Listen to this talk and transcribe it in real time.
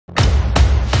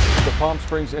Palm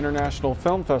Springs International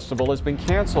Film Festival has been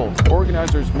canceled.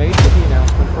 Organizers made the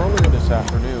announcement earlier this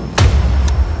afternoon.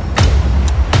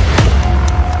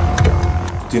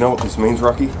 Do you know what this means,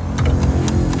 Rocky?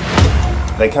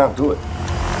 They can't do it.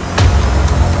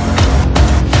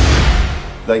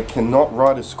 They cannot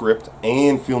write a script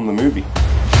and film the movie.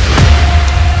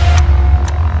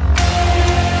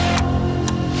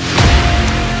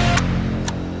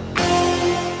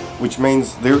 Which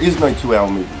means there is no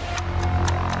 2-hour movie.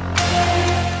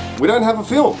 We don't have a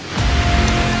film.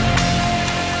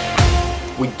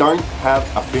 We don't have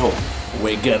a film.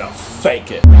 We're gonna fake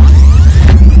it.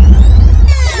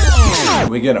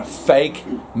 We're gonna fake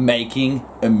making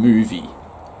a movie.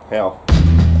 How?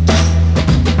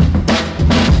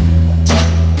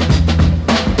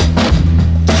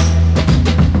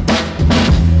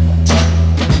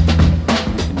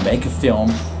 We can make a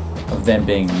film of them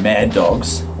being mad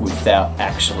dogs without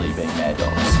actually being mad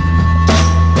dogs.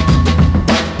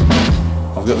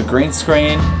 I've got the green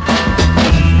screen.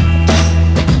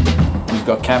 We've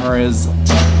got cameras.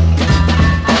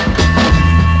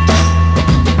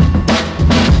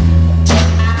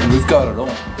 And we've got it all.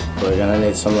 We're gonna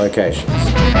need some locations.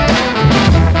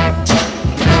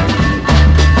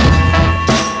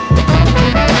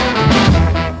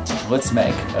 Let's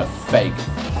make a fake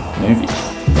movie.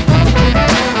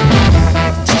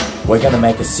 We're gonna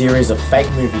make a series of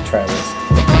fake movie trailers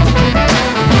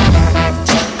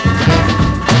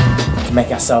to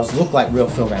make ourselves look like real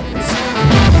filmmakers.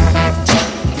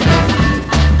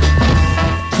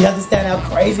 Do you understand how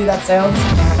crazy that sounds?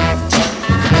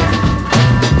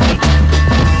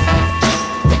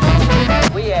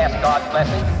 We ask God's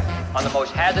blessing on the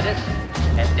most hazardous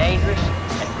and dangerous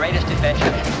and greatest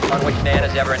adventure on which man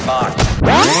has ever embarked.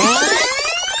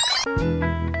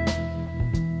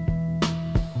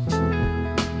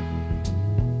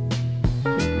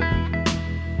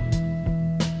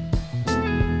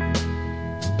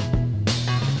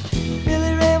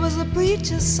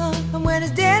 Preacher's son, and when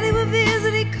his daddy would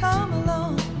visit, he'd come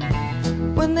along.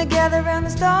 When they gathered around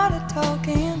and started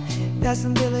talking,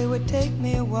 Cousin Billy would take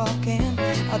me walking.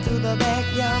 Out through the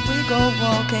backyard we go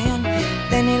walking.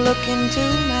 Then he looked into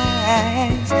my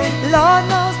eyes. Lord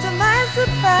knows to my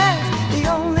surprise, the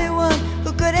only one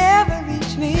who could ever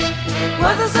reach me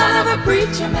was the son of a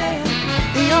preacher man.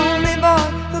 The only boy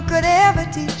who could ever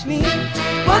teach me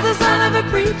was the son of a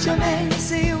preacher man. Yes,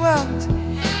 he was.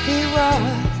 He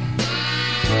was.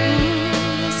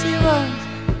 Yes, he was.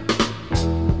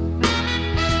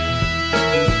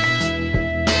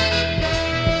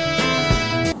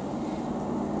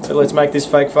 So let's make this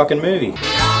fake fucking movie.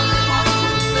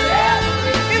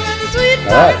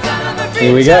 Alright,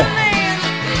 here we go.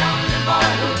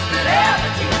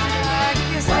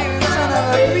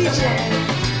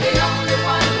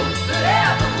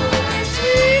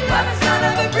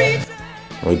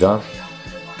 We done?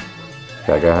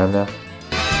 Gotta go home now?